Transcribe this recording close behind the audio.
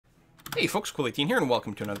Hey folks, Cool18 here, and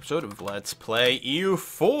welcome to another episode of Let's Play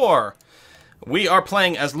EU4. We are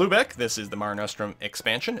playing as Lübeck. This is the Mare Nostrum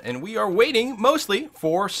expansion, and we are waiting mostly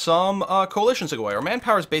for some coalitions to go away. Our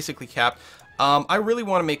manpower is basically capped. I really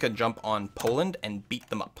want to make a jump on Poland and beat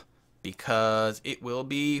them up, because it will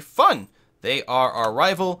be fun. They are our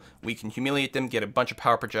rival. We can humiliate them, get a bunch of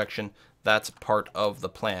power projection. That's part of the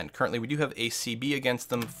plan. Currently, we do have a CB against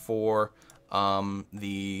them for I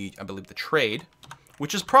believe, the trade,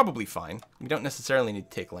 which is probably fine. We don't necessarily need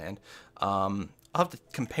to take land. I'll have to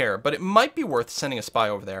compare, but it might be worth sending a spy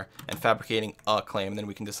over there and fabricating a claim. Then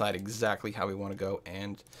we can decide exactly how we want to go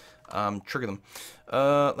and trigger them.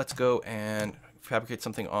 Let's go and fabricate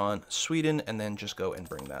something on Sweden and then just go and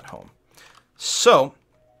bring that home. So,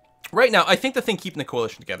 right now, I think the thing keeping the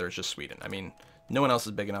coalition together is just Sweden. I mean, no one else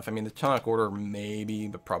is big enough. I mean, the Teutonic Order, maybe,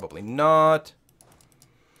 but probably not.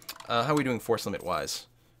 How are we doing force limit-wise?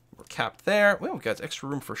 We're capped there. Well, we've got extra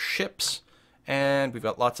room for ships, and we've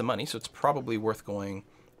got lots of money, so it's probably worth going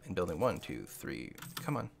and building 1, 2, 3.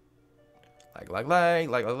 Come on. Lag,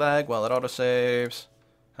 while it autosaves.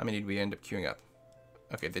 How many did we end up queuing up?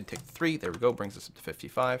 Okay, did take 3. There we go. Brings us up to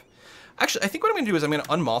 55. Actually, I think what I'm going to do is I'm going to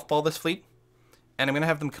unmothball this fleet, and I'm going to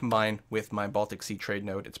have them combine with my Baltic Sea trade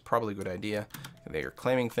node. It's probably a good idea. They are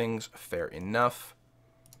claiming things. Fair enough.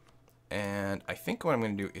 And I think what I'm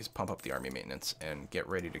going to do is pump up the army maintenance and get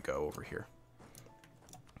ready to go over here.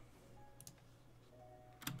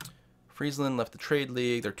 Friesland left the trade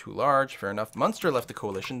league. They're too large. Fair enough. Munster left the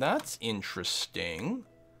coalition. That's interesting.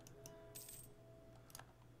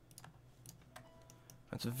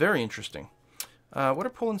 That's very interesting. What are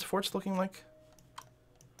Poland's forts looking like?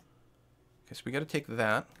 Okay, so we got to take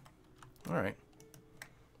that. All right.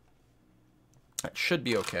 That should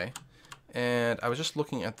be okay. And I was just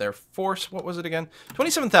looking at their force. What was it again?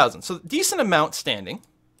 27,000. So decent amount standing.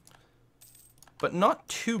 But not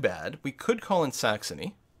too bad. We could call in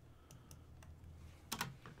Saxony.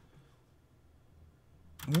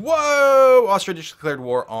 Whoa! Austria just declared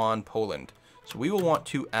war on Poland. So we will want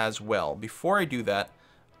to as well. Before I do that,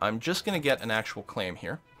 I'm just going to get an actual claim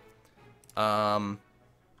here.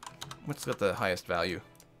 What's got the highest value?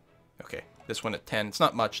 Okay, this one at 10. It's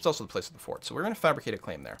not much. It's also the place of the fort. So we're going to fabricate a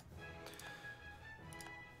claim there.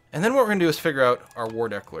 And then what we're going to do is figure out our war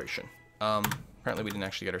declaration. Apparently we didn't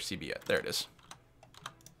actually get our CB yet. There it is.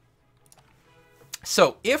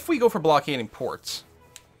 So, if we go for blockading ports...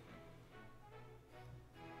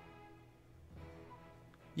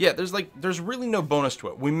 Yeah, there's really no bonus to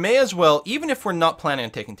it. We may as well, even if we're not planning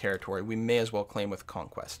on taking territory, we may as well claim with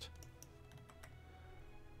conquest.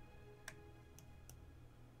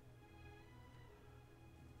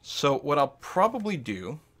 So, what I'll probably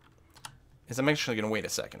do... is I'm actually going to wait a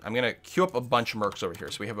second. I'm going to queue up a bunch of mercs over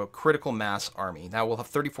here. So we have a critical mass army. Now we'll have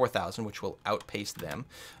 34,000, which will outpace them.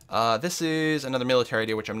 This is another military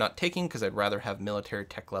idea, which I'm not taking because I'd rather have military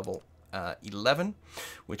tech level 11,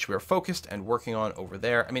 which we're focused and working on over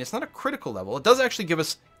there. I mean, it's not a critical level. It does actually give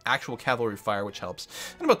us actual cavalry fire, which helps.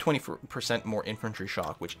 And about 20% more infantry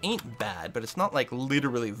shock, which ain't bad, but it's not like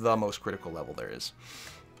literally the most critical level there is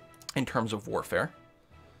in terms of warfare.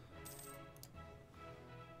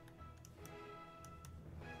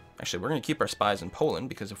 Actually, we're going to keep our spies in Poland,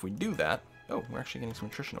 because if we do that... Oh, we're actually getting some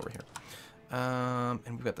attrition over here. And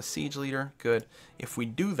we've got the siege leader. Good. If we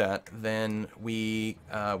do that, then we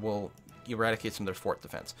will eradicate some of their fort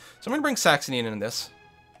defense. So I'm going to bring Saxony in this,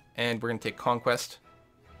 and we're going to take conquest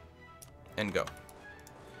and go.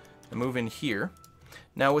 And move in here.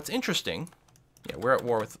 Now, what's interesting... Yeah, we're at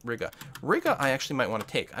war with Riga. Riga I actually might want to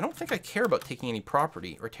take. I don't think I care about taking any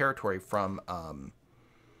property or territory from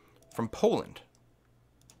Poland.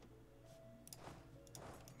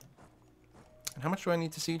 How much do I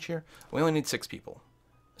need to siege here? We only need 6 people.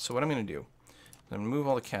 So what I'm going to do is I'm going to move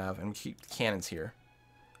all the cav and keep cannons here.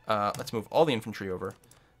 Let's move all the infantry over.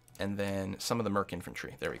 And then some of the merc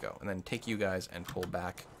infantry. There we go. And then take you guys and pull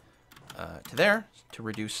back to there to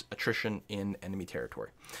reduce attrition in enemy territory.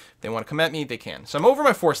 If they want to come at me, they can. So I'm over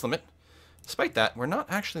my force limit. Despite that, we're not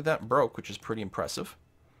actually that broke, which is pretty impressive.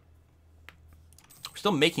 We're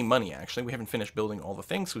still making money, actually. We haven't finished building all the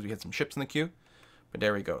things because we had some ships in the queue. But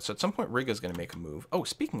there we go. So at some point, Riga's going to make a move. Oh,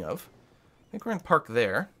 speaking of, I think we're going to park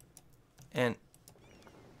there. And,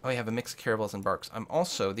 oh, I have a mix of caravels and barks. I'm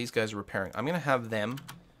also, these guys are repairing. I'm going to have them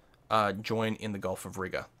join in the Gulf of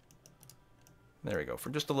Riga. There we go. For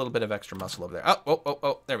just a little bit of extra muscle over there.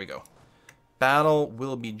 Oh, there we go. Battle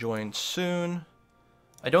will be joined soon.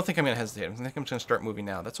 I don't think I'm going to hesitate. I think I'm just going to start moving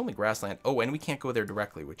now. That's only grassland. Oh, and we can't go there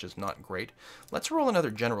directly, which is not great. Let's roll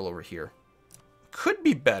another general over here. Could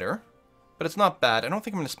be better. But it's not bad. I don't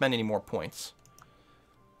think I'm going to spend any more points.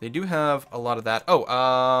 They do have a lot of that.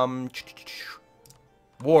 Oh,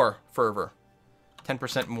 war fervor.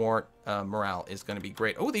 10% more morale is going to be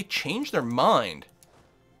great. Oh, they changed their mind.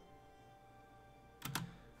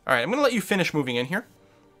 All right, I'm going to let you finish moving in here,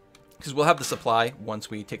 because we'll have the supply once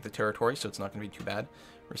we take the territory, so it's not going to be too bad.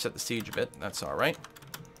 Reset the siege a bit. That's all right.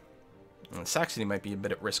 And Saxony might be a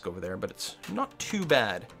bit at risk over there, but it's not too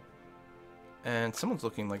bad. And someone's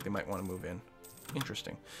looking like they might want to move in.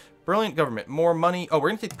 Interesting. Brilliant government. More money. Oh, we're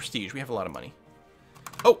going to take the prestige. We have a lot of money.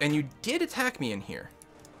 Oh, and you did attack me in here.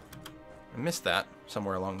 I missed that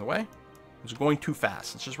somewhere along the way. It was going too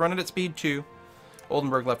fast. Let's just run it at speed 2.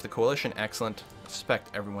 Oldenburg left the coalition. Excellent. I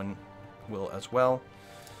suspect everyone will as well.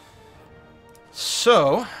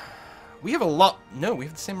 So, we have a lot. No, we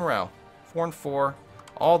have the same morale. 4 and 4.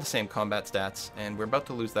 All the same combat stats, and we're about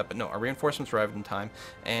to lose that, but no, our reinforcements arrived in time,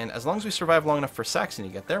 and as long as we survive long enough for Saxony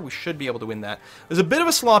to get there, we should be able to win that. It was a bit of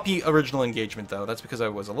a sloppy original engagement, though. That's because I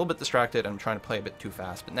was a little bit distracted, and I'm trying to play a bit too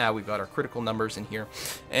fast, but now we've got our critical numbers in here,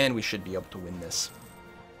 and we should be able to win this.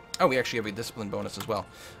 Oh, we actually have a discipline bonus as well.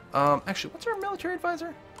 Actually, what's our military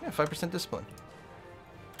advisor? Yeah, 5% discipline.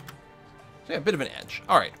 So yeah, a bit of an edge.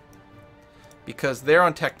 All right. Because they're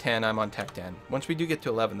on Tech 10, I'm on Tech 10. Once we do get to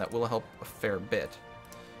 11, that will help a fair bit.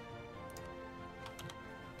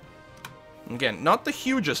 Again, not the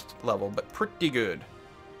hugest level, but pretty good.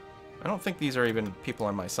 I don't think these are even people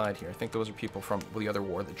on my side here. I think those are people from the other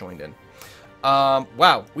war that joined in.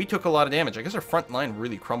 Wow, we took a lot of damage. I guess our front line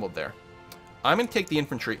really crumbled there. I'm going to take the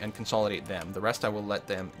infantry and consolidate them. The rest I will let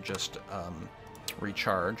them just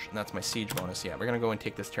recharge. And that's my siege bonus. Yeah, we're going to go and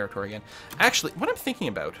take this territory again. Actually, what I'm thinking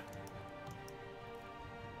about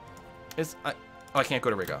is... I can't go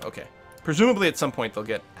to Riga. Okay. Presumably at some point they'll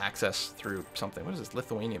get access through something. What is this?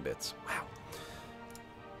 Lithuania bits. Wow.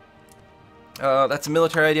 That's a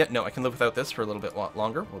military idea. No, I can live without this for a little bit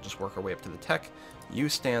longer. We'll just work our way up to the tech. You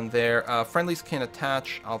stand there. Friendlies can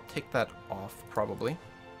attach. I'll take that off, probably.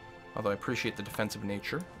 Although I appreciate the defensive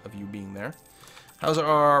nature of you being there. How's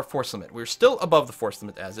our force limit? We're still above the force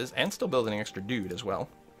limit as is, and still building an extra dude as well.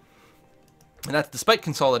 And that's despite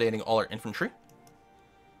consolidating all our infantry.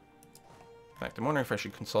 In fact, I'm wondering if I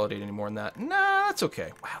should consolidate any more than that. Nah, that's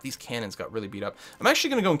okay. Wow, these cannons got really beat up. I'm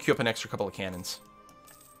actually going to go and queue up an extra couple of cannons.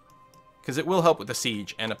 Because it will help with the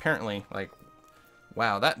siege, and apparently, like,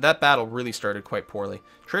 wow, that battle really started quite poorly.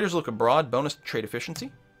 Traders look abroad, bonus trade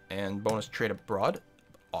efficiency, and bonus trade abroad.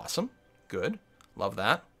 Awesome. Good. Love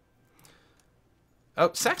that. Oh,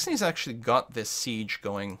 Saxony's actually got this siege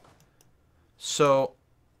going. So,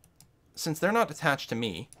 since they're not attached to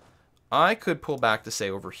me, I could pull back to,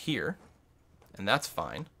 say, over here, and that's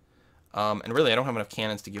fine. And really, I don't have enough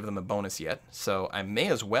cannons to give them a bonus yet, so I may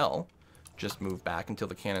as well just move back until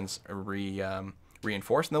the cannons are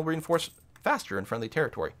reinforced, and they'll reinforce faster in friendly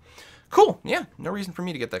territory. Cool, yeah, no reason for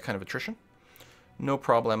me to get that kind of attrition. No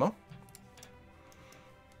problemo.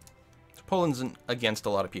 So Poland's against a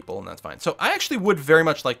lot of people, and that's fine. So I actually would very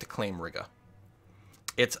much like to claim Riga.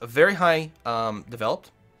 It's very high developed,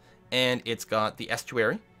 and it's got the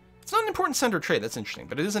estuary. It's not an important center of trade, that's interesting,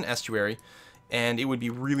 but it is an estuary, and it would be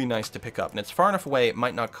really nice to pick up. And it's far enough away, it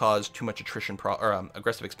might not cause too much attrition or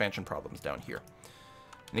aggressive expansion problems down here.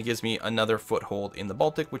 And it gives me another foothold in the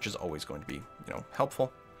Baltic, which is always going to be, you know,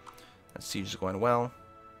 helpful. That siege is going well.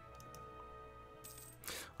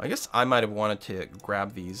 I guess I might have wanted to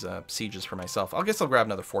grab these sieges for myself. I guess I'll grab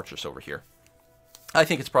another fortress over here. I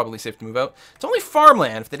think it's probably safe to move out. It's only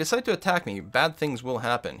farmland. If they decide to attack me, bad things will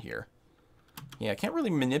happen here. Yeah, I can't really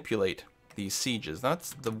manipulate these sieges.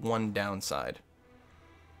 That's the one downside.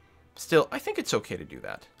 Still, I think it's okay to do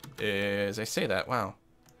that. As I say that, wow.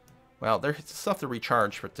 Well, there's stuff to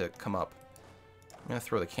recharge for it to come up. I'm going to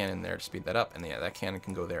throw the cannon there to speed that up, and yeah, that cannon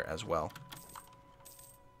can go there as well.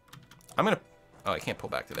 I'm going to... Oh, I can't pull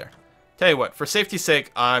back to there. Tell you what, for safety's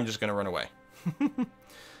sake, I'm just going to run away.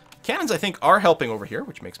 Cannons, I think, are helping over here,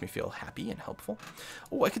 which makes me feel happy and helpful.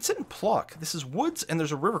 Oh, I could sit and pluck. This is woods, and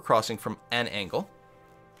there's a river crossing from an angle.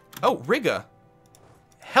 Oh, Riga.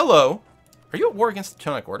 Hello. Are you at war against the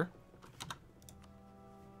Teutonic Order?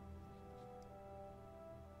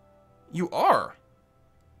 You are.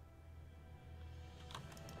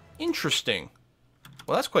 Interesting.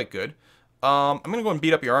 Well, that's quite good. I'm going to go and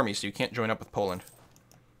beat up your army so you can't join up with Poland.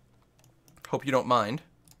 Hope you don't mind.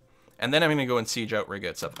 And then I'm going to go and siege out Riga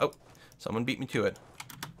itself. Oh, someone beat me to it.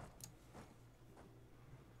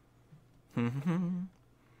 Do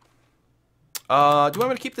I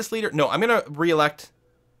want to keep this leader? No, I'm going to re-elect...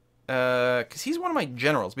 because he's one of my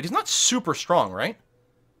generals, but he's not super strong, right?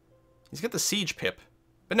 He's got the siege pip.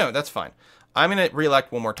 But no, that's fine. I'm going to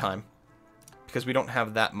re-elect one more time, because we don't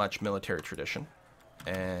have that much military tradition.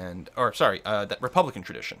 or sorry, that Republican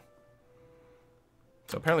tradition.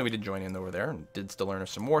 So apparently we did join in over there and did still earn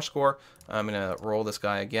us some war score. I'm going to roll this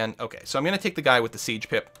guy again. Okay, so I'm going to take the guy with the siege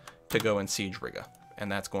pip to go and siege Riga.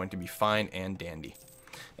 And that's going to be fine and dandy.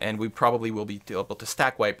 And we probably will be able to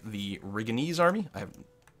stack wipe the Riganese army. I have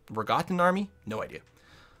Rigotan army? No idea.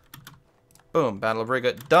 Boom, Battle of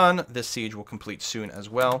Riga done. This siege will complete soon as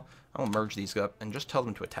well. I'll merge these up and just tell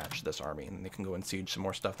them to attach this army, and they can go and siege some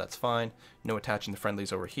more stuff. That's fine. No attaching the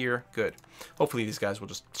friendlies over here. Good. Hopefully these guys will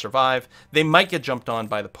just survive. They might get jumped on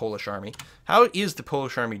by the Polish army. How is the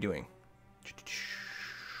Polish army doing?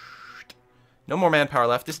 No more manpower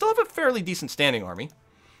left. They still have a fairly decent standing army,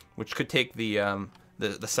 which could take the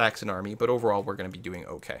Saxon army, but overall we're going to be doing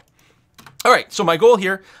okay. All right, so my goal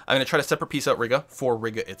here, I'm going to try to separate piece out Riga for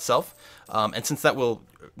Riga itself. And since that will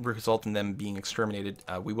result in them being exterminated,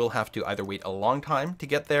 we will have to either wait a long time to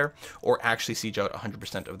get there or actually siege out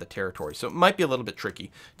 100% of the territory. So it might be a little bit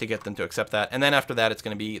tricky to get them to accept that. And then after that, it's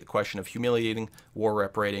going to be the question of humiliating, war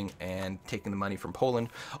reparating, and taking the money from Poland.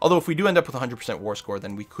 Although if we do end up with 100% war score,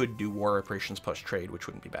 then we could do war reparations plus trade, which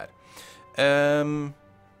wouldn't be bad.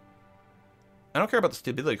 I don't care about the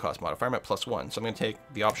stability cost modifier. I'm at +1, so I'm going to take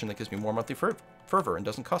the option that gives me more monthly fervor and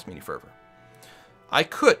doesn't cost me any fervor. I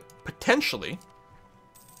could potentially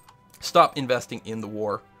stop investing in the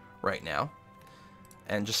war right now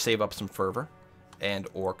and just save up some fervor and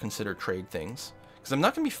or consider trade things, because I'm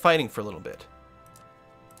not going to be fighting for a little bit.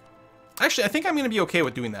 Actually, I think I'm going to be okay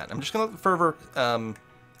with doing that. I'm just going to let the fervor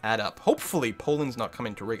add up. Hopefully, Poland's not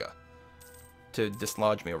coming to Riga to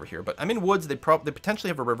dislodge me over here, but I'm in woods. They potentially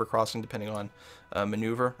have a river crossing depending on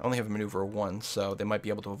maneuver. I only have a maneuver of 1, so they might be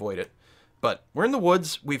able to avoid it. But we're in the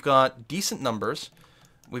woods. We've got decent numbers.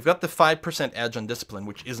 We've got the 5% edge on discipline,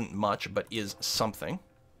 which isn't much, but is something.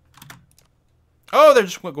 Oh, they're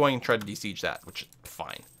just going to try to besiege that, which is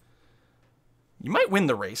fine. You might win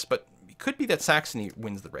the race, but it could be that Saxony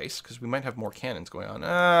wins the race, because we might have more cannons going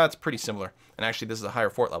on. It's pretty similar. And actually, this is a higher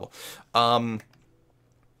fort level.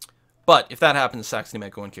 But if that happens, Saxony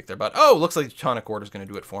might go and kick their butt. Oh, looks like the Teutonic Order is going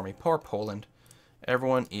to do it for me. Poor Poland.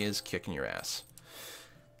 Everyone is kicking your ass.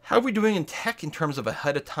 How are we doing in tech in terms of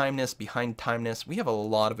ahead of timeness, behind timeness? We have a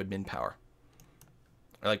lot of admin power.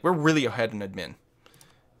 Like, we're really ahead in admin.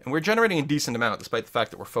 And we're generating a decent amount, despite the fact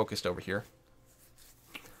that we're focused over here.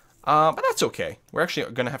 But that's okay. We're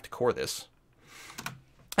actually going to have to core this.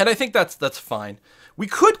 And I think that's fine. We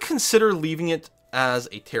could consider leaving it as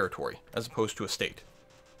a territory, as opposed to a state.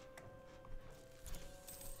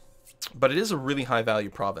 But it is a really high value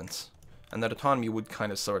province, and that autonomy would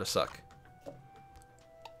kind of sort of suck.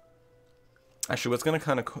 Actually, what's going to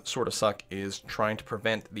kind of sort of suck is trying to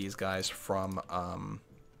prevent these guys from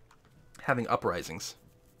having uprisings.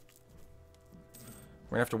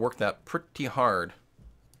 We're going to have to work that pretty hard.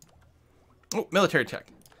 Oh, military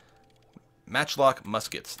tech. Matchlock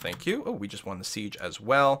muskets, thank you. Oh, we just won the siege as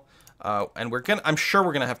well. And I'm sure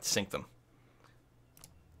we're going to have to sink them.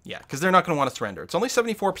 Yeah, because they're not going to want to surrender. It's only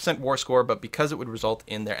 74% war score, but because it would result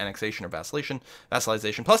in their annexation or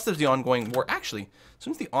vassalization, plus there's the ongoing war. Actually, as soon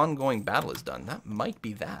as the ongoing battle is done, that might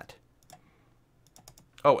be that.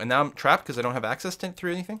 Oh, and now I'm trapped because I don't have access to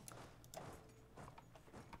through anything?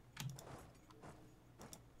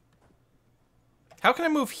 How can I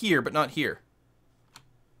move here but not here?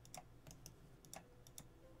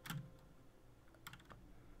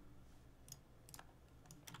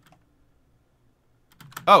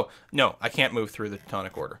 Oh, no, I can't move through the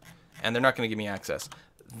Teutonic Order. And they're not going to give me access.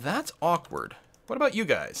 That's awkward. What about you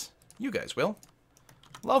guys? You guys will.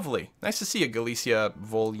 Lovely. Nice to see you, Galicia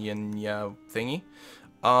Volhynia thingy.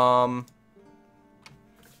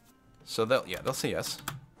 So they'll say yes.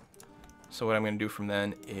 So what I'm going to do from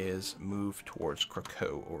then is move towards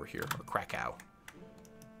Krakow over here, or Krakow.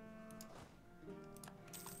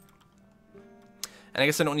 And I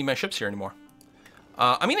guess I don't need my ships here anymore.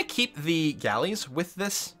 I'm going to keep the galleys with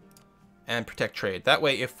this and protect trade. That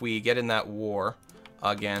way, if we get in that war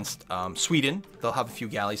against Sweden, they'll have a few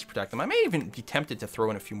galleys to protect them. I may even be tempted to throw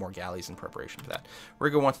in a few more galleys in preparation for that.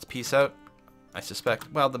 Riga wants to peace out, I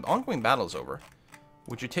suspect. Well, the ongoing battle is over.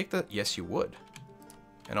 Would you take the... Yes, you would.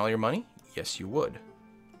 And all your money? Yes, you would.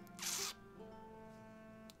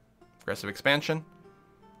 Aggressive expansion.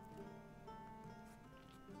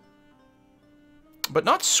 But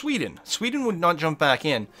not Sweden. Sweden would not jump back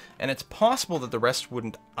in, and it's possible that the rest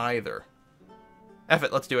wouldn't either. F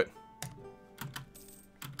it, let's do it.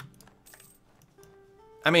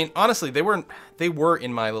 I mean, honestly, they were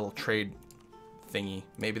in my little trade thingy.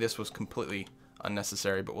 Maybe this was completely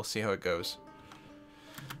unnecessary, but we'll see how it goes.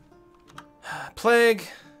 Plague.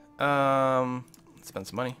 Let's spend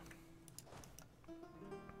some money.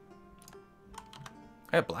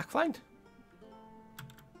 I have black flagged?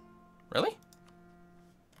 Really?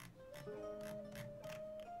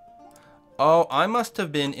 Oh, I must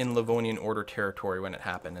have been in Livonian Order territory when it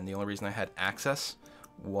happened, and the only reason I had access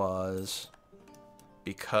was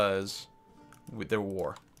because with their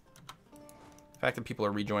war. The fact that people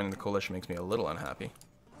are rejoining the coalition makes me a little unhappy,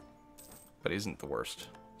 but isn't the worst.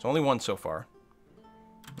 It's only one so far.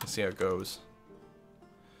 Let's see how it goes.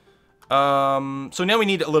 So now we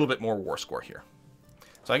need a little bit more war score here.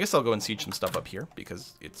 So I guess I'll go and siege some stuff up here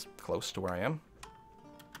because it's close to where I am.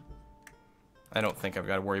 I don't think I've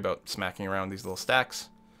got to worry about smacking around these little stacks.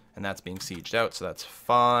 And that's being sieged out, so that's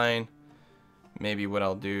fine. Maybe what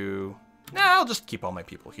I'll do... Nah, I'll just keep all my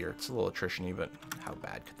people here. It's a little attrition-y, but how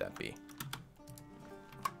bad could that be?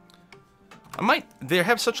 I might... They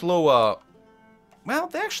have such low... Well,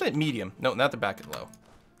 they're actually at medium. No, not they're back at low.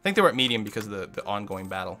 I think they were at medium because of the ongoing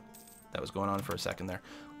battle that was going on for a second there.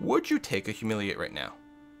 Would you take a Humiliate right now?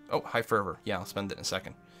 Oh, High Fervor. Yeah, I'll spend it in a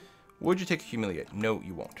second. Would you take a Humiliate? No,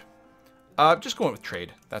 you won't. Just going with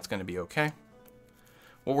trade. That's going to be okay.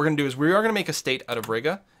 What we're going to do is we are going to make a state out of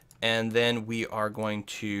Riga, and then we are going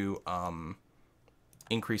to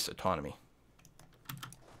increase autonomy.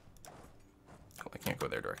 Oh, I can't go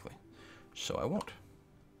there directly, so I won't.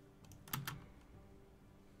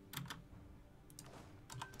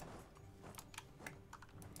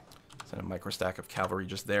 Send a micro stack of cavalry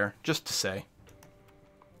just there, just to say.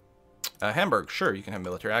 Hamburg, sure, you can have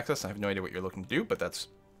military access. I have no idea what you're looking to do, but that's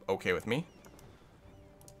okay with me.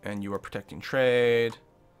 And you are protecting trade.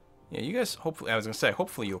 Yeah, you guys, hopefully, I was going to say,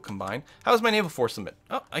 hopefully you'll combine. How's my naval force limit?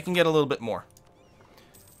 Oh, I can get a little bit more.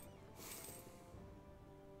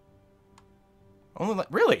 Only like,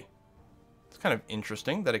 really? It's kind of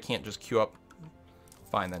interesting that I can't just queue up.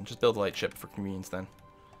 Fine then, just build a light ship for convenience then.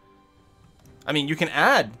 I mean, you can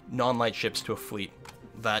add non-light ships to a fleet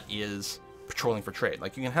that is patrolling for trade.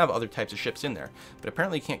 Like, you can have other types of ships in there, but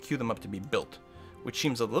apparently you can't queue them up to be built, which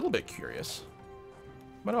seems a little bit curious.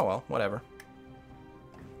 But oh well, whatever.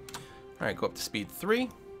 Alright, go up to speed 3.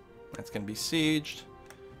 That's going to be sieged.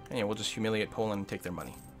 And yeah, we'll just humiliate Poland and take their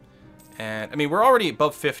money. And, I mean, we're already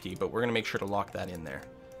above 50, but we're going to make sure to lock that in there.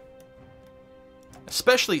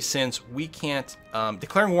 Especially since we can't...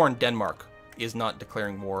 declaring war on Denmark is not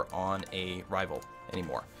declaring war on a rival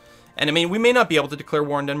anymore. And, I mean, we may not be able to declare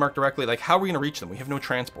war on Denmark directly. Like, how are we going to reach them? We have no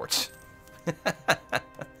transports.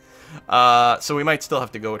 So we might still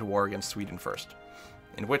have to go to war against Sweden first.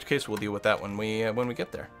 In which case, we'll deal with that when we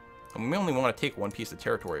get there. And we may only want to take one piece of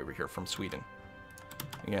territory over here from Sweden.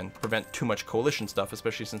 Again, prevent too much coalition stuff,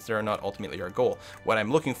 especially since they're not ultimately our goal. What I'm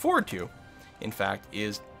looking forward to, in fact,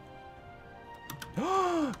 is...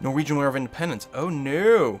 Norwegian War of Independence. Oh,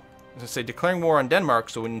 no. I was going to say, declaring war on Denmark,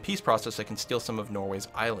 so in peace process, I can steal some of Norway's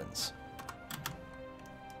islands.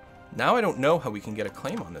 Now I don't know how we can get a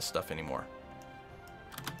claim on this stuff anymore.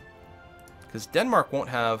 Because Denmark won't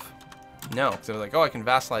have... No, because I was like, oh, I can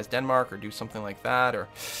vassalize Denmark or do something like that, or...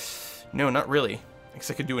 No, not really. I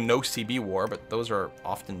guess I could do a no CB war, but those are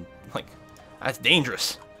often, like... That's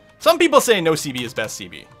dangerous. Some people say no CB is best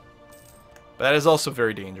CB. But that is also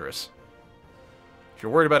very dangerous. If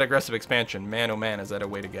you're worried about aggressive expansion, man oh man, is that a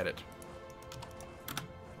way to get it.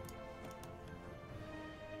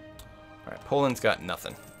 Alright, Poland's got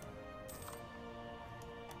nothing.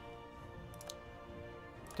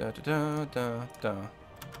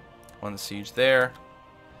 On the siege there.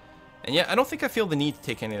 And yeah, I don't think I feel the need to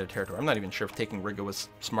take any other territory. I'm not even sure if taking Riga was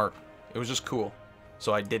smart. It was just cool.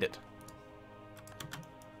 So I did it.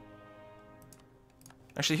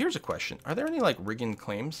 Actually, here's a question. Are there any, like, Rigan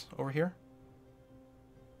claims over here?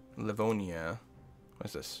 Livonia. What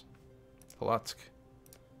is this? Polotsk.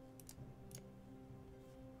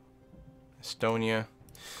 Estonia.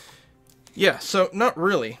 Yeah, so not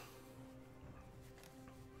really.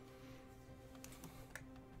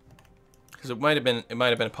 Because it might have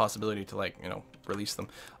been a possibility to, like, you know, release them.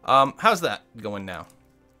 How's that going now?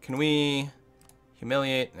 Can we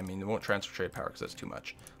humiliate? I mean, it won't transfer trade power because that's too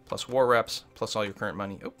much. Plus war reps, plus all your current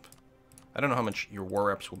money. Oop. I don't know how much your war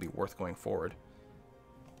reps will be worth going forward.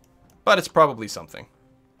 But it's probably something.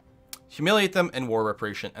 Humiliate them and war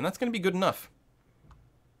reparation, and that's going to be good enough.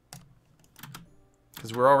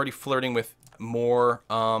 Because we're already flirting with more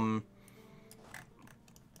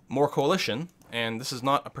coalition, and this is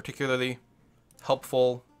not a particularly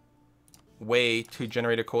helpful way to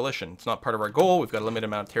generate a coalition. It's not part of our goal. We've got a limited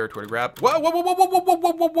amount of territory to grab. Whoa, whoa, whoa, whoa, whoa, whoa,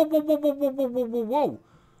 whoa, whoa, whoa, whoa, whoa, whoa, whoa, whoa, whoa, whoa.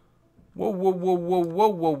 Whoa, whoa, whoa, whoa, whoa,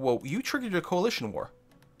 whoa, whoa. You triggered a coalition war.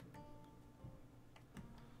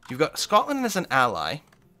 You've got Scotland as an ally.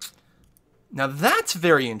 Now that's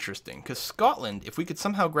very interesting, because Scotland, if we could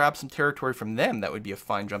somehow grab some territory from them, that would be a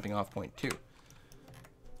fine jumping off point too.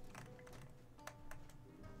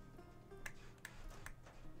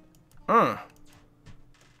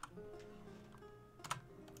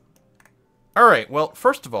 Alright, well,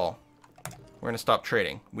 first of all, we're going to stop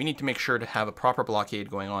trading. We need to make sure to have a proper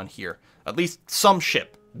blockade going on here. At least some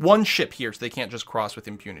ship. One ship here so they can't just cross with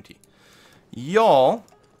impunity. Y'all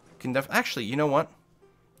can actually, you know what?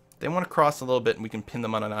 They want to cross a little bit and we can pin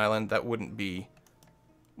them on an island. That wouldn't be...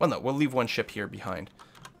 Well, no, we'll leave one ship here behind.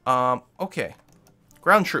 Okay.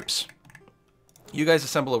 Ground troops. You guys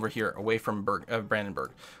assemble over here, away from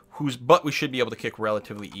Brandenburg, whose butt we should be able to kick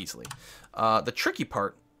relatively easily. The tricky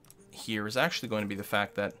part here is actually going to be the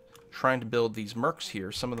fact that trying to build these mercs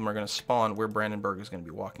here, some of them are going to spawn where Brandenburg is going to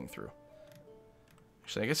be walking through.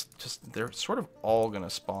 Actually, I guess just they're sort of all going to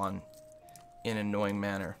spawn in an annoying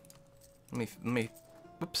manner. Let me,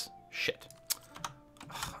 whoops, shit.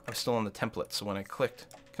 Ugh, I'm still on the template, so when I clicked,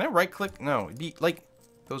 can I right click? No, it'd be like,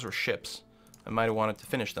 those were ships. I might have wanted to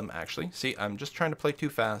finish them, actually. See, I'm just trying to play too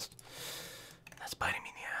fast. That's biting me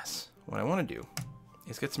in the ass. What I want to do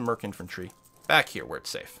is get some merc infantry back here where it's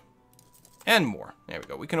safe. And more. There we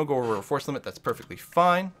go. We can go over a force limit. That's perfectly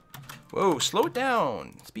fine. Whoa, slow it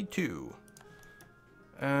down. Speed 2.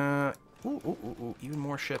 Ooh, even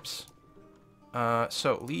more ships.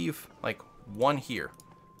 So leave, like, one here.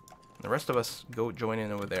 The rest of us go join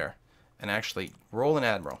in over there. And actually, roll an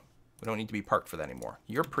admiral. We don't need to be parked for that anymore.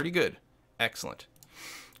 You're pretty good. Excellent.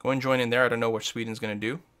 Go and join in there. I don't know what Sweden's going to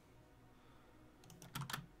do.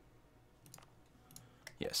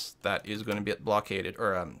 Yes, that is going to be blockaded,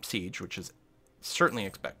 or siege, which is certainly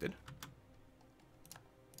expected.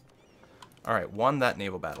 Alright, won that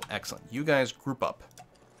naval battle. Excellent. You guys group up.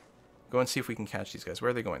 Go and see if we can catch these guys.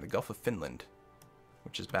 Where are they going? The Gulf of Finland,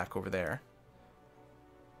 which is back over there.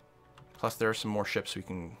 Plus, there are some more ships we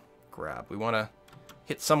can grab. We want to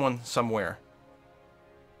hit someone somewhere.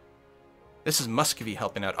 This is Muscovy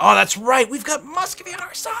helping out. Oh, that's right! We've got Muscovy on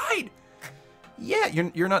our side! Yeah,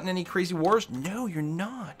 you're not in any crazy wars? No, you're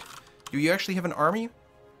not. Do you actually have an army?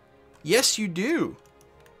 Yes, you do.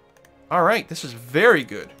 Alright, this is very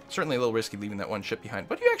good. Certainly a little risky leaving that one ship behind.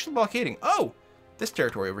 But you're actually blockading. Oh! This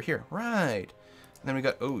territory over here. Right. And then we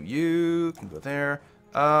got... Oh, you can go there.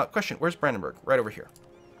 Question. Where's Brandenburg? Right over here.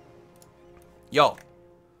 Y'all.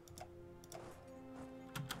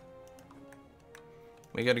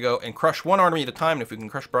 We gotta go and crush one army at a time, and if we can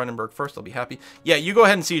crush Brandenburg first, I'll be happy. Yeah, you go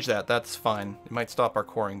ahead and siege that. That's fine. It might stop our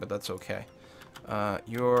coring, but that's okay.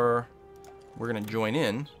 We're gonna join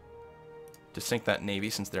in to sink that navy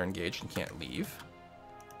since they're engaged and can't leave.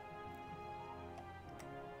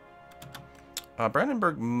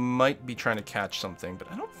 Brandenburg might be trying to catch something,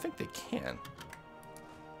 but I don't think they can.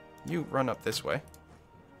 You run up this way.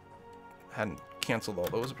 Hadn't canceled all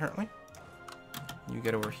those, apparently. You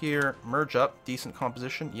get over here, merge up, decent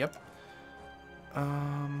composition, yep.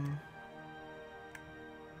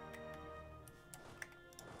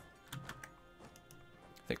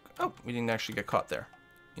 Oh, we didn't actually get caught there.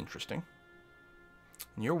 Interesting.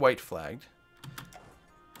 And you're white flagged.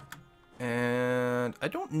 And I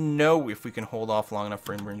don't know if we can hold off long enough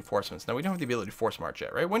for reinforcements. Now, we don't have the ability to force march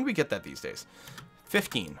yet, right? When do we get that these days?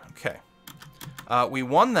 15, okay. We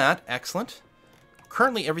won that, excellent.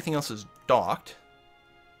 Currently, everything else is docked.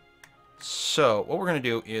 So, what we're going to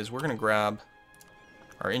do is we're going to grab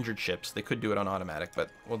our injured ships. They could do it on automatic,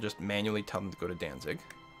 but we'll just manually tell them to go to Danzig.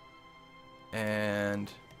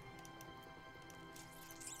 And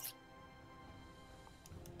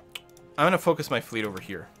I'm going to focus my fleet over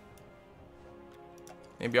here.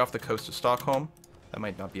 Maybe off the coast of Stockholm. That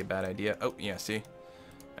might not be a bad idea. Oh, yeah, see?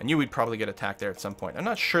 I knew we'd probably get attacked there at some point. I'm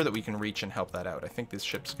not sure that we can reach and help that out. I think this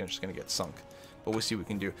ship's just going to get sunk. But we'll see what we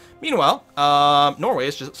can do. Meanwhile, Norway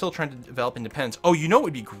is just still trying to develop independence. Oh, you know what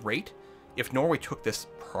would be great? If Norway took this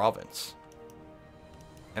province.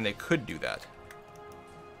 And they could do that.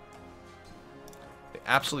 They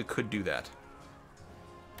absolutely could do that.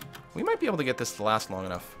 We might be able to get this to last long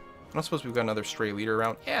enough. I don't suppose we've got another stray leader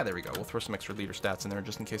around. Yeah, there we go. We'll throw some extra leader stats in there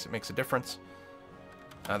just in case it makes a difference.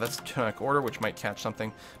 That's Teutonic Order, which might catch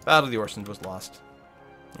something. Battle of the Orsons was lost.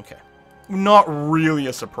 Okay. Not really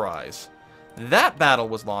a surprise. That battle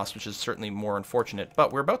was lost, which is certainly more unfortunate,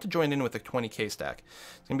 but we're about to join in with a 20k stack.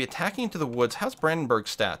 It's going to be attacking into the woods. How's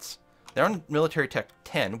Brandenburg's stats? They're on military tech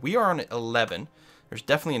 10. We are on 11. There's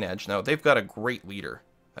definitely an edge. Now, they've got a great leader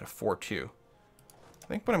at a 4-2. I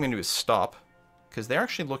think what I'm going to do is stop, because they're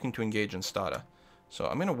actually looking to engage in Stade. So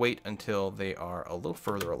I'm going to wait until they are a little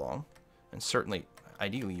further along, and certainly,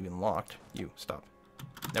 ideally, even locked. You, stop.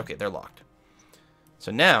 Okay, they're locked.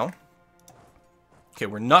 So now... Okay,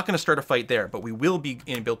 we're not going to start a fight there, but we will be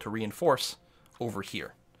able to reinforce over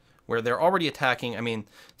here, where they're already attacking. I mean,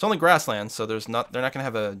 it's only grasslands, so they're not going to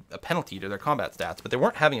have a penalty to their combat stats, but they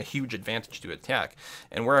weren't having a huge advantage to attack,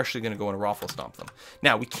 and we're actually going to go and raffle stomp them.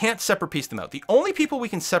 Now, we can't separate piece them out. The only people we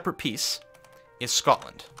can separate piece is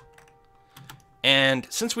Scotland. And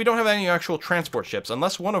since we don't have any actual transport ships,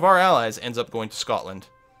 unless one of our allies ends up going to Scotland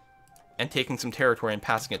and taking some territory and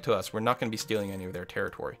passing it to us, we're not going to be stealing any of their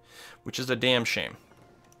territory, which is a damn shame.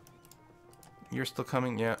 You're still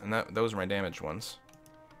coming? Yeah, and those are my damaged ones.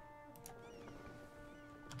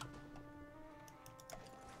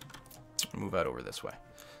 Move out over this way.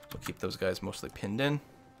 So keep those guys mostly pinned in.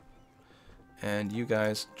 And you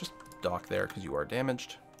guys just dock there because you are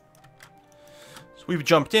damaged. So we've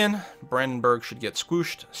jumped in. Brandenburg should get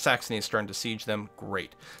squooshed. Saxony is starting to siege them.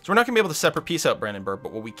 Great. So we're not going to be able to separate piece out Brandenburg,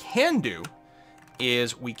 but what we can do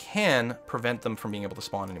is we can prevent them from being able to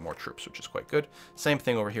spawn any more troops, which is quite good. Same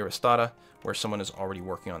thing over here with Stade, where someone is already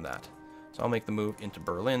working on that. So I'll make the move into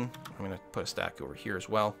Berlin. I'm going to put a stack over here as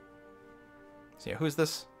well. So yeah, who's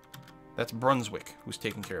this? That's Brunswick, who's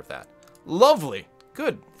taking care of that. Lovely.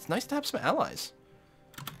 Good. It's nice to have some allies.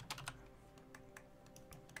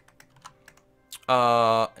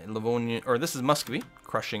 Livonian, or this is Muscovy,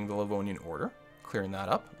 crushing the Livonian Order, clearing that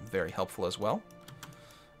up. Very helpful as well.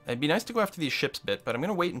 It'd be nice to go after these ships a bit, but I'm going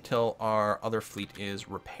to wait until our other fleet is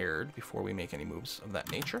repaired before we make any moves of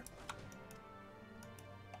that nature.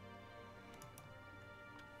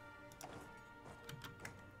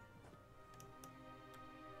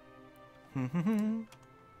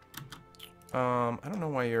 I don't know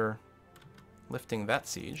why you're lifting that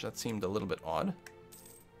siege. That seemed a little bit odd.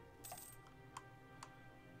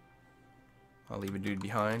 I'll leave a dude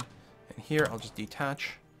behind. And here, I'll just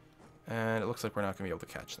detach. And it looks like we're not going to be able to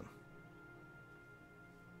catch them.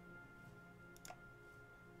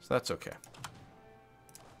 So that's okay.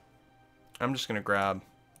 I'm just going to grab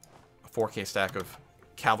a 4K stack of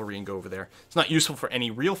cavalry and go over there. It's not useful for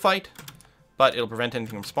any real fight, but it'll prevent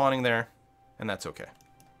anything from spawning there, and that's okay.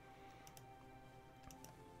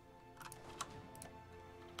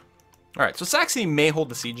 Alright, so Saxony may hold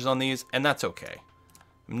the sieges on these, and that's okay.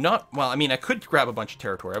 Well, I mean, I could grab a bunch of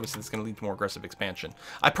territory. Obviously, this is going to lead to more aggressive expansion.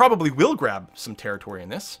 I probably will grab some territory in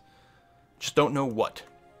this. Just don't know what.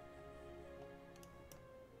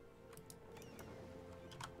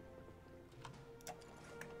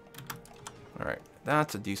 Alright,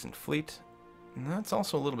 that's a decent fleet. And that's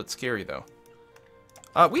also a little bit scary, though.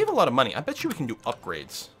 We have a lot of money. I bet you we can do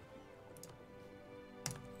upgrades.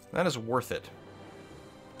 That is worth it.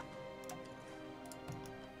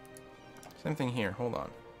 Same thing here. Hold on.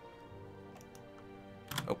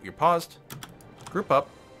 Oh, you're paused. Group up.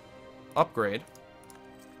 Upgrade.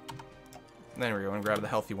 There we go. And grab the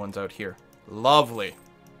healthy ones out here. Lovely.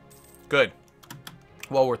 Good.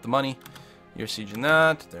 Well worth the money. You're sieging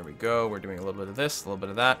that. There we go. We're doing a little bit of this, a little bit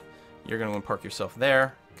of that. You're going to park yourself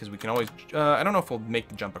there, because we can always... I don't know if we'll make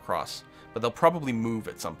the jump across, but they'll probably move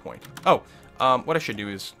at some point. Oh, what I should do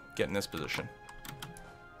is get in this position.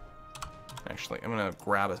 Actually, I'm going to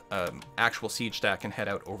grab an actual siege stack and head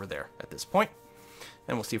out over there at this point.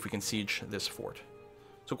 And we'll see if we can siege this fort.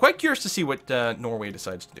 So quite curious to see what Norway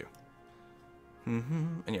decides to do.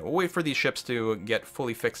 And yeah, we'll wait for these ships to get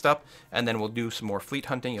fully fixed up, and then we'll do some more fleet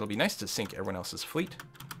hunting. It'll be nice to sink everyone else's fleet.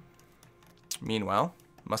 Meanwhile,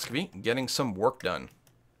 Muscovy getting some work done.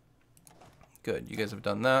 Good, you guys have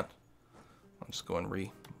done that. I'll just go and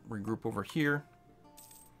regroup over here.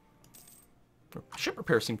 Ship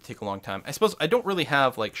repairs seem to take a long time. I suppose I don't really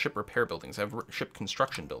have, like, ship repair buildings. I have ship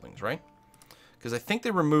construction buildings, right? Because I think they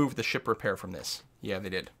removed the ship repair from this. Yeah, they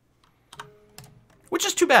did. Which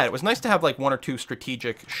is too bad. It was nice to have, like, 1 or 2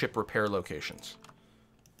 strategic ship repair locations.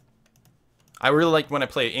 I really like when I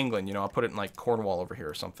play England, you know, I'll put it in, like, Cornwall over here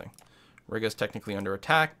or something. Riga's technically under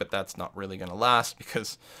attack, but that's not really going to last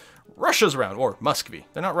because Russia's around, or Muscovy.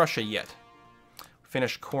 They're not Russia yet.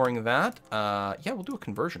 Finish coring that. Yeah, we'll do a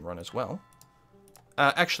conversion run as well.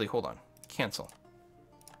 Actually, hold on. Cancel.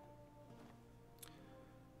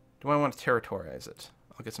 Do I want to territorialize it?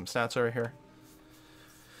 I'll get some stats over here.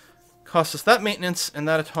 Costs us that maintenance and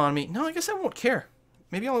that autonomy. No, I guess I won't care.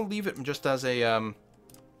 Maybe I'll leave it just as a...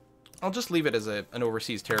 I'll just leave it as an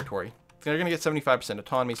overseas territory. They're going to get 75%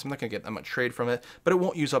 autonomy, so I'm not going to get that much trade from it. But it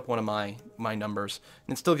won't use up one of my numbers.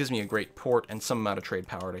 And it still gives me a great port and some amount of trade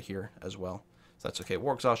power to here as well. So that's okay.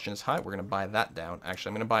 War exhaustion is high. We're going to buy that down. Actually,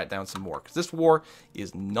 I'm going to buy it down some more. Because this war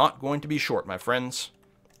is not going to be short, my friends.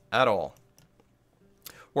 At all.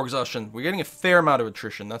 War exhaustion. We're getting a fair amount of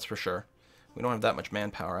attrition, that's for sure. We don't have that much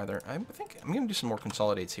manpower either. I think I'm going to do some more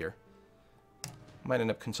consolidates here. Might end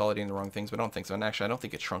up consolidating the wrong things, but I don't think so. And actually, I don't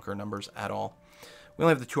think it shrunk our numbers at all. We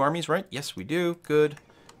only have the 2 armies, right? Yes, we do. Good.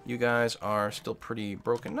 You guys are still pretty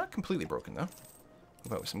broken. Not completely broken, though.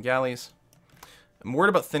 Move out with some galleys. I'm worried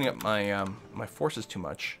about thinning up my my forces too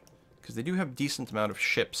much, because they do have a decent amount of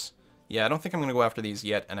ships. Yeah, I don't think I'm going to go after these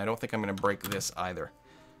yet, and I don't think I'm going to break this either.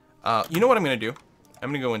 You know what I'm going to do? I'm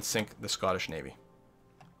going to go and sink the Scottish Navy.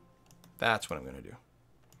 That's what I'm going to do.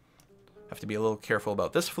 Have to be a little careful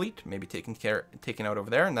about this fleet, maybe taken out over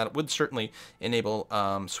there, and that would certainly enable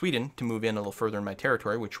Sweden to move in a little further in my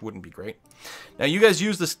territory, which wouldn't be great. Now, you guys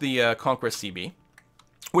use the Conquest CB,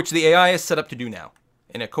 which the AI is set up to do now.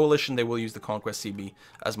 In a coalition, they will use the Conquest CB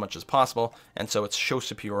as much as possible, and so it's show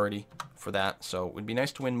superiority for that. So it would be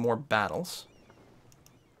nice to win more battles.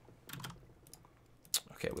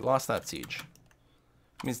 Okay, we lost that siege.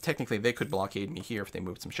 It means technically they could blockade me here if they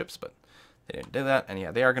moved some ships, but they didn't do that. And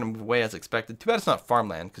yeah, they are going to move away as expected. Too bad it's not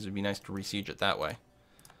farmland, because it would be nice to re-siege it that way.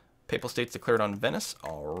 Papal States declared on Venice.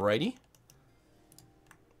 Alrighty.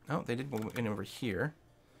 Oh, they did move in over here.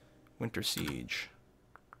 Winter Siege.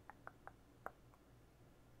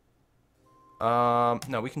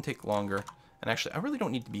 No, we can take longer. And actually, I really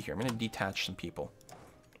don't need to be here. I'm going to detach some people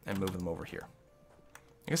and move them over here.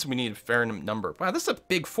 I guess we need a fair number. Wow, this is a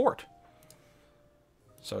big fort.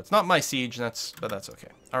 So it's not my siege, but that's okay.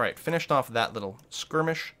 All right, finished off that little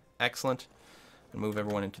skirmish. Excellent. And move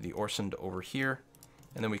everyone into the Orsund over here.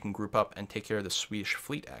 And then we can group up and take care of the Swedish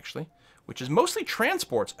fleet, actually, which is mostly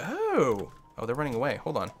transports. Oh, they're running away.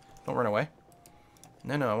 Hold on. Don't run away.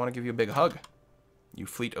 No, I want to give you a big hug. You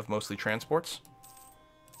fleet of mostly transports.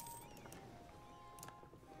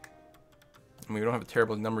 I mean, we don't have a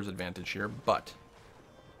terrible numbers advantage here, but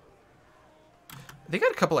they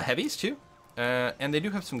got a couple of heavies too, and they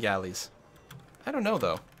do have some galleys. I don't know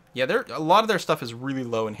though. Yeah, a lot of their stuff is really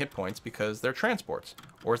low in hit points because they're transports.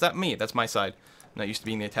 Or is that me? That's my side. I'm not used to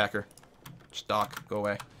being the attacker. Just dock, go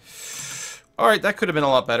away. All right, that could have been a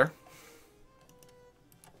lot better.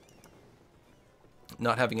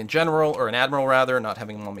 Not having a general, or an admiral rather, not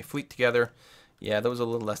having all my fleet together. Yeah, that was a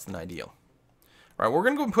little less than ideal. All right, we're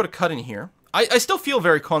going to go and put a cut in here. I still feel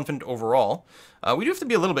very confident overall. We do have to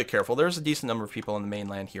be a little bit careful. There's a decent number of people on the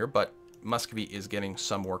mainland here, but Muscovy is getting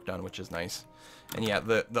some work done, which is nice. And yeah,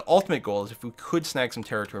 the ultimate goal is if we could snag some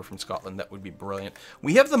territory from Scotland, that would be brilliant.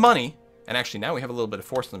 We have the money, and actually now we have a little bit of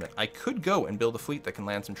force limit. I could go and build a fleet that can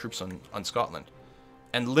land some troops on Scotland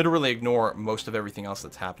and literally ignore most of everything else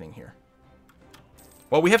that's happening here.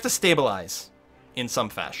 Well, we have to stabilize in some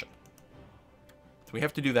fashion. So we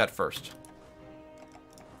have to do that first.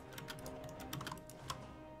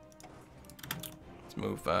 Let's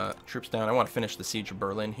move troops down. I want to finish the siege of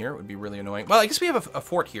Berlin here. It would be really annoying. Well, I guess we have a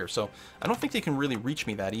fort here, so I don't think they can really reach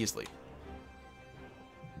me that easily.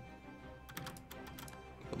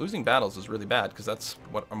 But losing battles is really bad, because that's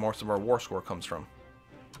what most of our war score comes from.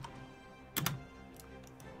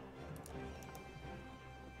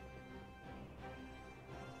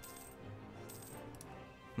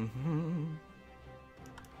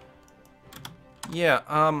 Yeah,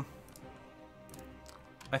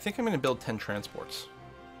 I think I'm going to build 10 transports.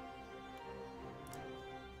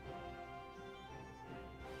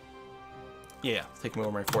 Yeah, taking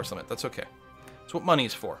over my force limit. That's okay. That's what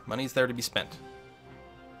money's for. Money's there to be spent.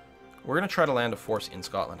 We're going to try to land a force in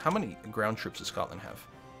Scotland. How many ground troops does Scotland have?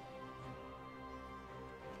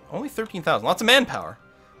 Only 13,000. Lots of manpower,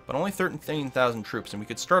 but only 13,000 troops. And we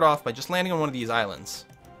could start off by just landing on one of these islands.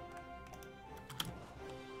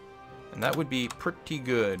 And that would be pretty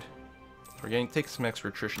good. We're going to take some extra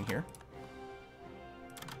attrition here.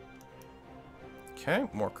 Okay,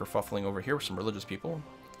 more kerfuffling over here with some religious people.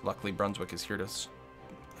 Luckily, Brunswick is here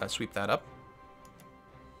to sweep that up.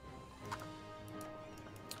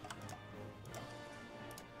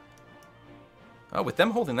 With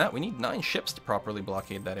them holding that, we need 9 ships to properly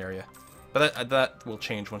blockade that area. But that will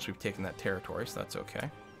change once we've taken that territory, so that's okay.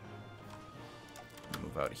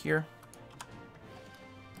 Move out of here.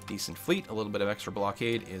 Decent fleet. A little bit of extra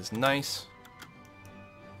blockade is nice.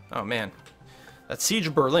 Oh, man. That siege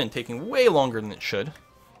of Berlin taking way longer than it should.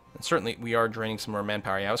 And certainly, we are draining some more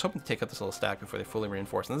manpower. Yeah, I was hoping to take out this little stack before they fully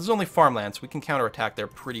reinforce. And this is only farmland, so we can counterattack there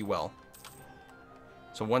pretty well.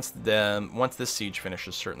 So once this siege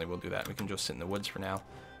finishes, certainly we'll do that. We can just sit in the woods for now.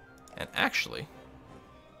 And actually,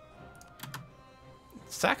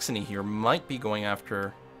 Saxony here might be going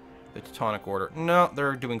after the Teutonic Order. No,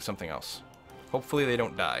 they're doing something else. Hopefully they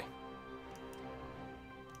don't die.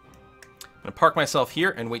 I'm going to park myself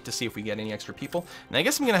here and wait to see if we get any extra people. And I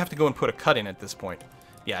guess I'm going to have to go and put a cut in at this point.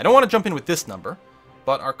 Yeah, I don't want to jump in with this number,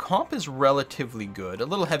 but our comp is relatively good. A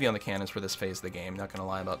little heavy on the cannons for this phase of the game, not going to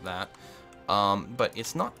lie about that. But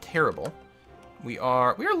it's not terrible. We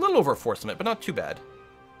are a little over force limit, but not too bad.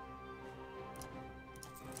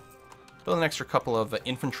 Build an extra couple of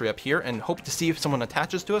infantry up here and hope to see if someone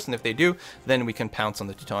attaches to us. And if they do, then we can pounce on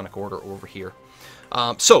the Teutonic Order over here.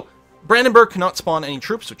 So, Brandenburg cannot spawn any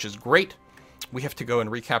troops, which is great. We have to go and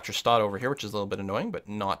recapture Stad over here, which is a little bit annoying, but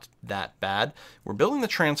not that bad. We're building the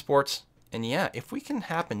transports, and yeah, if we can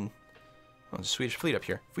happen... Oh, there's a Swedish fleet up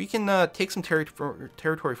here. If we can take some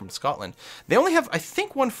territory from Scotland. They only have, I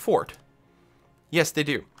think, one fort. Yes, they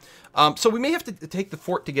do. So we may have to take the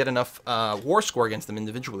fort to get enough war score against them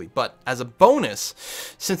individually. But as a bonus,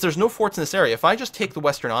 since there's no forts in this area, if I just take the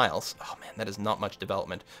Western Isles... Oh, man, that is not much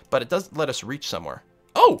development. But it does let us reach somewhere.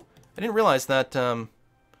 Oh! I didn't realize that...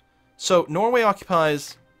 So Norway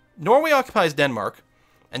occupies Denmark,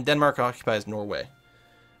 and Denmark occupies Norway.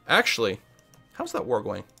 Actually, how's that war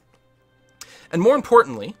going? And more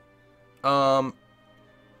importantly,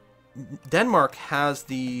 Denmark has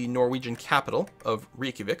the Norwegian capital of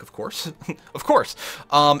Reykjavik, of course, of course,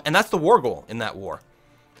 and that's the war goal in that war.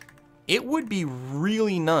 It would be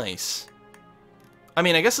really nice. I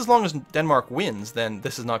mean, I guess as long as Denmark wins, then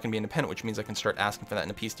this is not going to be independent, which means I can start asking for that in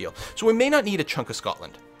a peace deal. So we may not need a chunk of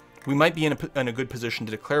Scotland. We might be in a good position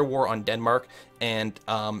to declare war on Denmark and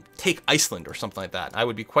take Iceland or something like that. I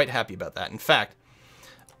would be quite happy about that. In fact,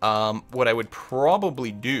 what I would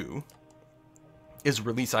probably do is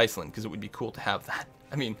release Iceland, because it would be cool to have that.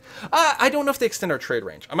 I mean, I don't know if they extend our trade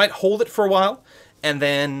range. I might hold it for a while and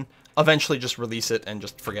then eventually just release it and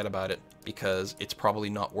just forget about it, because it's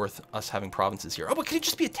probably not worth us having provinces here. Oh, but can it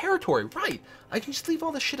just be a territory? Right. I can just leave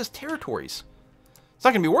all this shit as territories. It's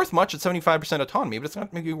not going to be worth much at 75% autonomy, but it's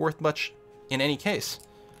not going to be worth much in any case.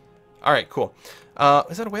 All right, cool.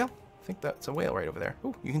 Is that a whale? I think that's a whale right over there.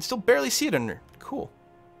 Ooh, you can still barely see it under. Cool.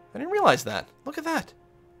 I didn't realize that. Look at that.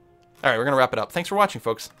 All right, we're going to wrap it up. Thanks for watching,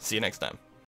 folks. See you next time.